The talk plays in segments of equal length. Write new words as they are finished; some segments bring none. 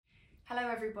Hello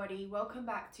everybody, welcome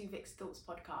back to Vicsthoughts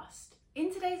podcast.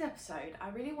 In today's episode, I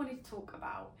really wanted to talk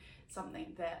about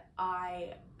something that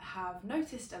I have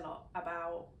noticed a lot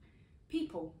about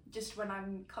people, just when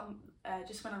I'm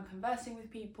conversing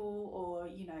with people, or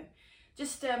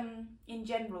just in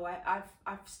general.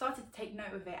 I've started to take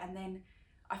note of it, and then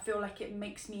I feel like it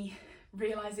makes me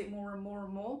realize it more and more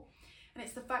and more. And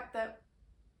it's the fact that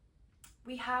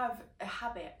we have a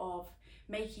habit of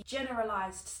making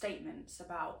generalized statements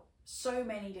about so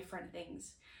many different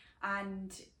things,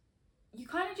 and you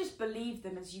kind of just believe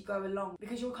them as you go along,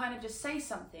 because you'll kind of just say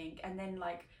something and then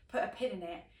like put a pin in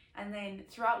it, and then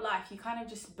throughout life you kind of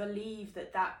just believe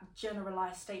that that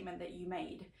generalized statement that you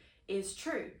made is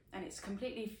true, and it's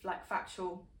completely like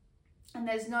factual, and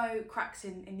there's no cracks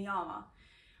in the armor.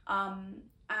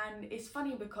 And it's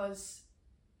funny because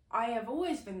I have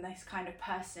always been this kind of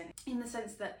person, in the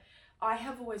sense that I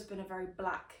have always been a very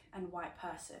black and white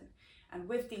person. And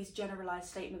with these generalized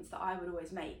statements that I would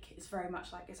always make, it's very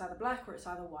much like it's either black or it's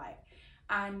either white.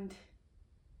 And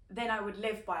then I would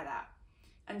live by that.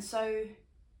 And so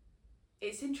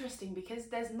it's interesting because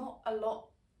there's not a lot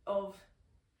of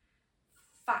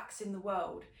facts in the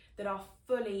world that are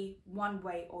fully one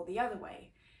way or the other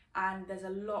way. And there's a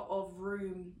lot of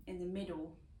room in the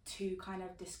middle to kind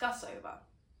of discuss over.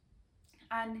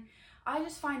 And I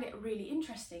just find it really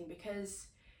interesting because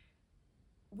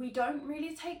we don't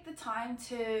really take the time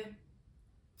to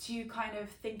kind of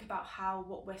think about how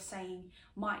what we're saying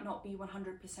might not be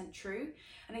 100% true.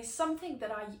 And it's something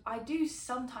that I do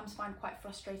sometimes find quite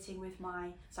frustrating with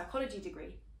my psychology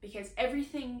degree, because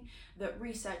everything that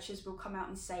researchers will come out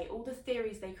and say, all the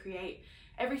theories they create,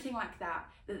 everything like that,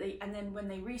 and then when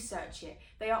they research it,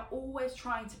 they are always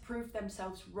trying to prove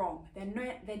themselves wrong.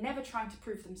 They're never trying to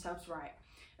prove themselves right.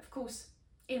 Of course,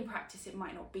 in practice it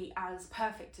might not be as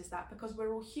perfect as that, because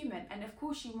we're all human, and of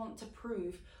course you want to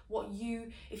prove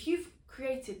if you've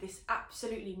created this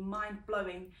absolutely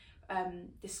mind-blowing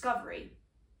discovery,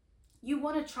 you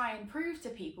want to try and prove to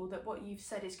people that what you've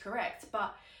said is correct.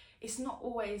 But it's not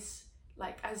always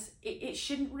like it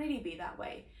shouldn't really be that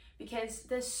way, because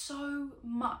there's so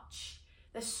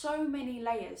many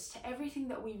layers to everything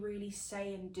that we really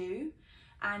say and do,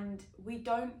 and we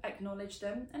don't acknowledge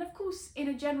them. And of course, in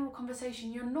a general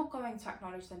conversation, you're not going to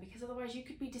acknowledge them, because otherwise you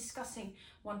could be discussing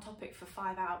one topic for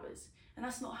 5 hours, and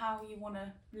that's not how you want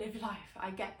to live life. I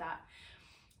get that.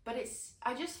 But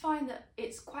I just find that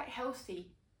it's quite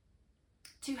healthy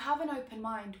to have an open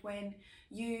mind when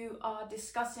you are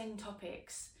discussing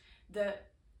topics that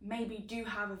maybe do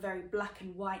have a very black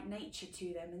and white nature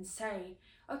to them, and say,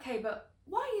 okay, but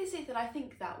why is it that I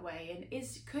think that way? And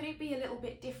could it be a little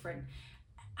bit different?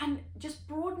 And just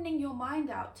broadening your mind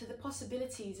out to the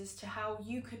possibilities as to how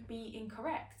you could be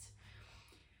incorrect.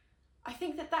 I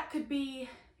think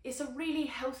it's a really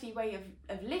healthy way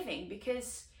of living,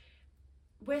 because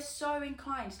we're so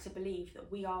inclined to believe that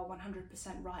we are 100%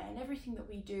 right, and everything that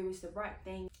we do is the right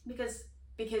thing, because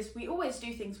we always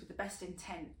do things with the best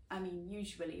intent. I mean,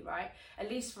 usually, right? At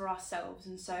least for ourselves.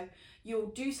 And so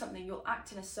you'll do something, you'll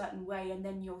act in a certain way, and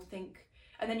then you'll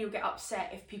get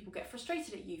upset if people get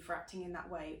frustrated at you for acting in that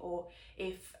way, or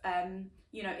if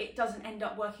it doesn't end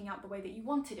up working out the way that you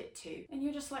wanted it to, and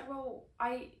you're just like, well,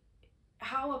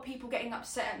 how are people getting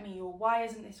upset at me, or why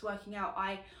isn't this working out?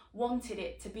 I wanted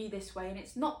it to be this way and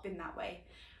it's not been that way.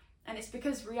 And it's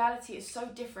because reality is so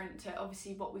different to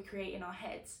obviously what we create in our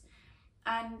heads.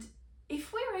 And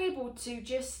if we're able to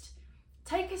just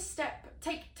take a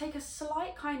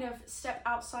slight kind of step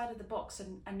outside of the box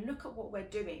and look at what we're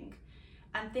doing,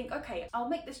 and think, okay, I'll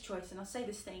make this choice and I'll say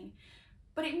this thing,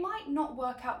 but it might not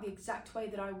work out the exact way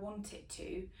that I want it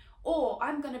to, or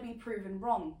I'm going to be proven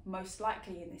wrong, most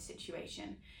likely, in this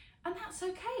situation. And that's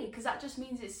okay, because that just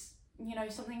means it's,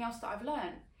 something else that I've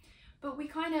learned. But we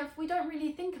don't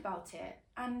really think about it.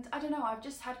 And I don't know, I've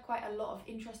just had quite a lot of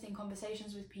interesting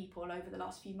conversations with people over the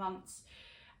last few months,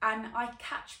 and I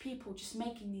catch people just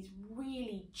making these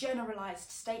really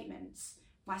generalized statements,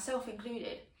 myself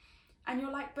included. And you're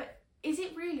like, but is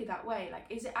it really that way? Like,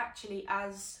 is it actually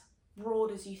as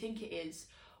broad as you think it is?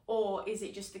 Or is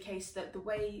it just the case that the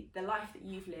life that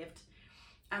you've lived,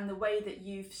 and the way that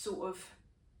you've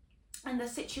and the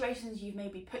situations you've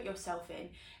maybe put yourself in,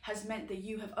 has meant that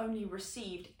you have only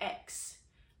received X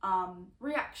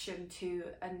reaction to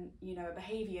a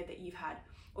behavior that you've had,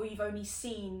 or you've only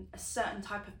seen a certain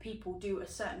type of people do a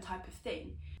certain type of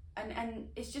thing. And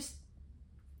it's just,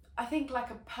 I think like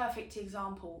a perfect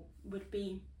example would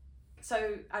be,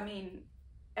 so, I mean,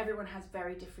 everyone has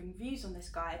very differing views on this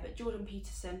guy, but Jordan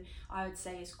Peterson, I would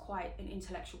say, is quite an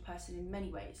intellectual person in many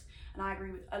ways. And I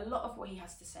agree with a lot of what he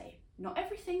has to say. Not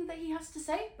everything that he has to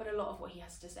say, but a lot of what he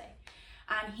has to say.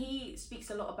 and he speaks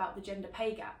a lot about the gender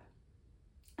pay gap,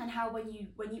 and how when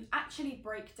you actually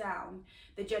break down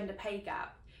the gender pay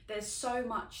gap, there's so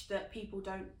much that people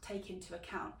don't take into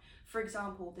account. For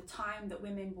example, the time that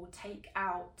women will take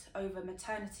out over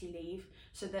maternity leave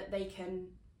so that they can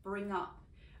bring up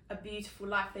a beautiful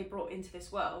life they brought into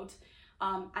this world.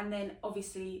 And then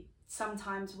obviously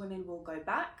sometimes women will go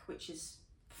back, which is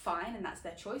fine and that's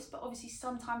their choice, but obviously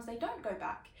sometimes they don't go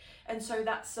back. And so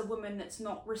that's a woman that's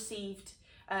not received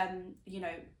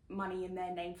money in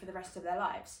their name for the rest of their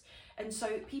lives. And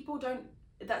so people don't,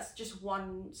 that's just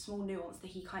one small nuance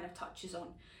that he kind of touches on,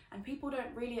 and people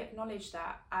don't really acknowledge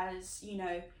that as,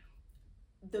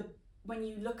 when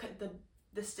you look at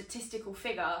the statistical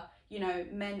figure,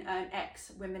 men earn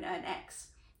X, women earn X,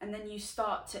 and then you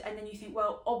think,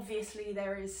 well, obviously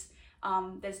there's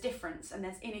difference and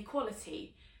there's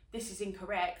inequality, this is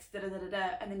incorrect,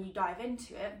 and then you dive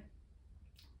into it.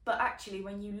 But actually,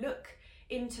 when you look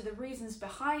into the reasons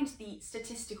behind the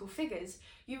statistical figures,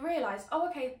 you realize, oh,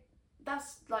 okay,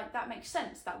 that makes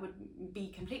sense. That would be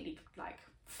completely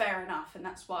fair enough, and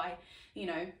that's why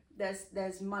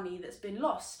there's money that's been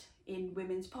lost in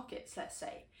women's pockets, let's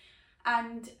say.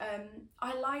 And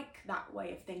I like that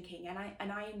way of thinking, and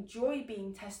I enjoy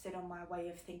being tested on my way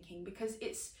of thinking, because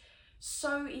it's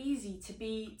so easy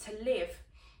to live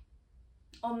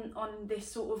on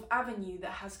this sort of avenue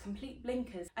that has complete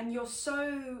blinkers, and you're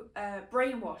so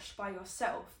brainwashed by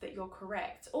yourself that you're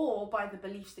correct, or by the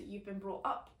beliefs that you've been brought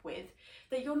up with,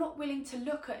 that you're not willing to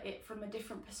look at it from a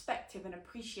different perspective and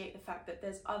appreciate the fact that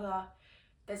there's other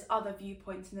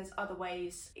viewpoints and there's other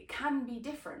ways it can be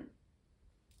different,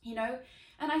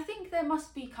 and I think there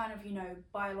must be kind of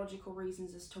biological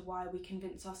reasons as to why we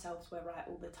convince ourselves we're right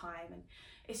all the time. And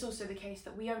it's also the case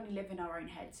that we only live in our own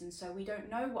heads, and so we don't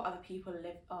know what other people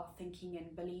are thinking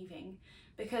and believing,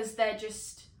 because they're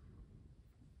just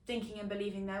thinking and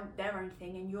believing their own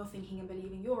thing, and you're thinking and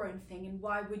believing your own thing, and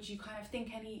why would you kind of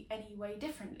think any way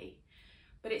differently?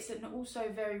 But it's an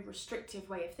also very restrictive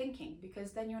way of thinking,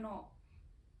 because then you're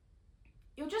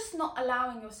just not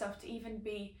allowing yourself to even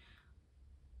be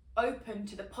open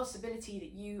to the possibility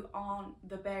that you aren't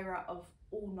the bearer of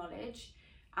all knowledge,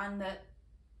 and that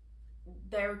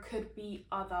there could be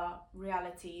other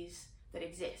realities that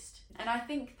exist. And I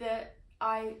think that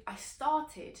I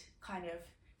started kind of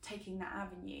taking that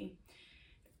avenue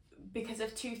because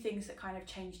of two things that kind of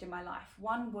changed in my life.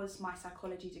 One was my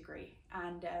psychology degree,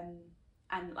 and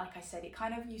like I said, it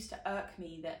kind of used to irk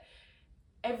me that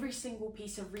every single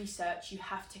piece of research you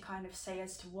have to kind of say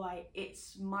as to why it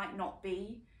might not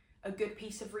be a good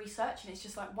piece of research. And it's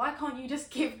just like, why can't you just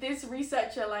give this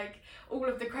researcher all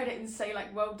of the credit and say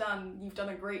well done, you've done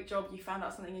a great job, you found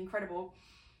out something incredible?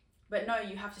 But no,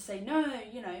 you have to say, no,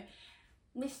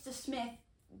 Mr. Smith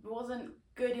wasn't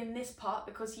good in this part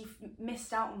because he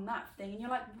missed out on that thing. And you're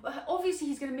like, obviously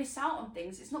he's going to miss out on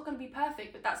things, it's not going to be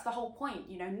perfect, but that's the whole point.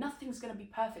 Nothing's going to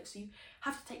be perfect, so you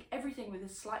have to take everything with a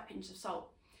slight pinch of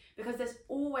salt, because there's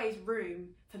always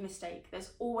room for mistake,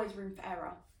 there's always room for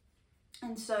error.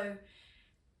 And so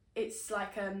it's I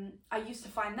used to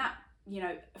find that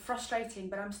frustrating,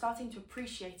 but I'm starting to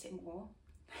appreciate it more,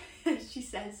 she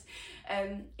says,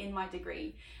 in my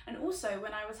degree. And also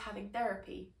when I was having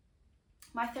therapy,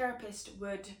 my therapist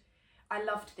I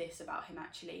loved this about him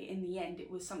actually. In the end,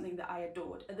 it was something that I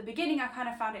adored. At the beginning, I kind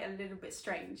of found it a little bit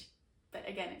strange, but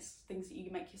again, it's things that you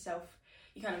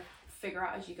kind of figure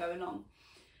out as you go along.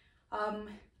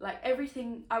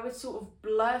 Everything, I would sort of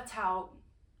blurt out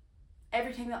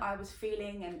everything that I was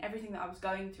feeling and everything that I was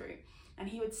going through, and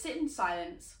he would sit in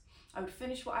silence. I would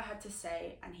finish what I had to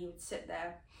say, and he would sit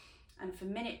there, and for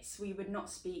minutes we would not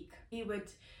speak. He would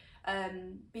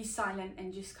be silent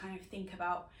and just kind of think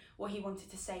about what he wanted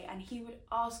to say, and he would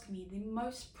ask me the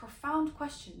most profound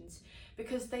questions,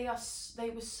 because they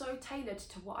were so tailored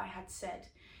to what I had said.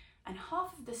 And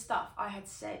half of the stuff I had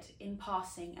said in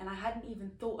passing, and I hadn't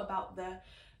even thought about the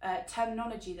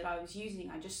terminology that I was using.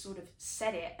 I just sort of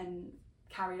said it and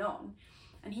carried on.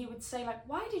 And he would say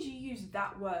why did you use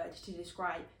that word to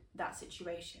describe that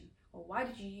situation? Or why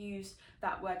did you use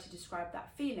that word to describe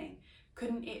that feeling?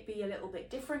 Couldn't it be a little bit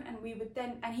different? And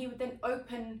he would then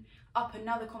open up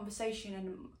another conversation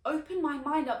and open my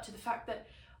mind up to the fact that,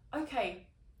 okay,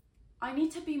 I need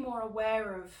to be more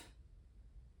aware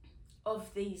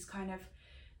of these kind of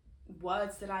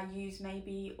words that I use,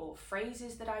 maybe, or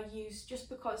phrases that I use, just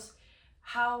because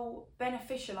how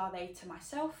beneficial are they to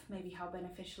myself? Maybe how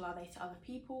beneficial are they to other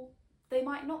people? They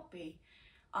might not be.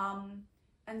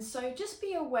 And so just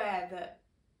be aware that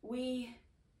we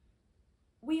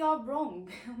are wrong.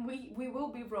 we will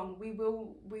be wrong. We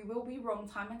will be wrong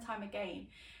time and time again.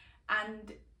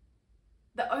 And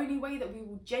the only way that we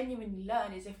will genuinely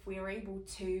learn is if we are able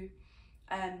to,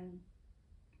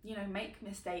 make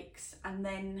mistakes and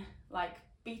then like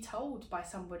be told by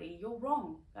somebody you're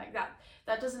wrong. Like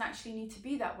that doesn't actually need to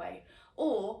be that way.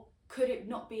 Or could it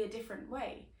not be a different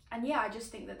way? And yeah, I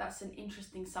just think that that's an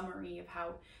interesting summary of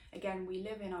how, again, we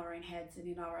live in our own heads and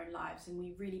in our own lives, and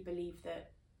we really believe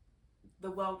that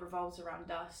the world revolves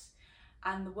around us,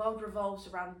 and the world revolves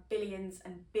around billions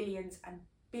and billions and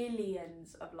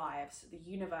billions of lives. The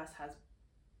universe has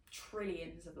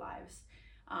trillions of lives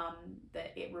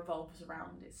that it revolves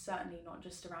around. It's certainly not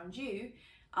just around you.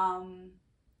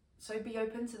 So be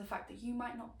open to the fact that you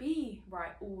might not be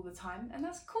right all the time, and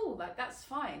that's cool. Like, that's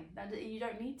fine. That you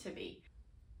don't need to be.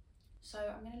 So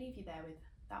I'm going to leave you there with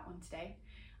that one today.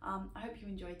 I hope you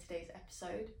enjoyed today's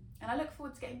episode, and I look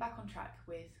forward to getting back on track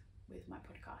with my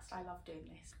podcast. I love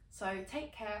doing this. So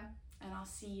take care, and I'll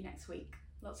see you next week.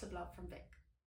 Lots of love from Vic.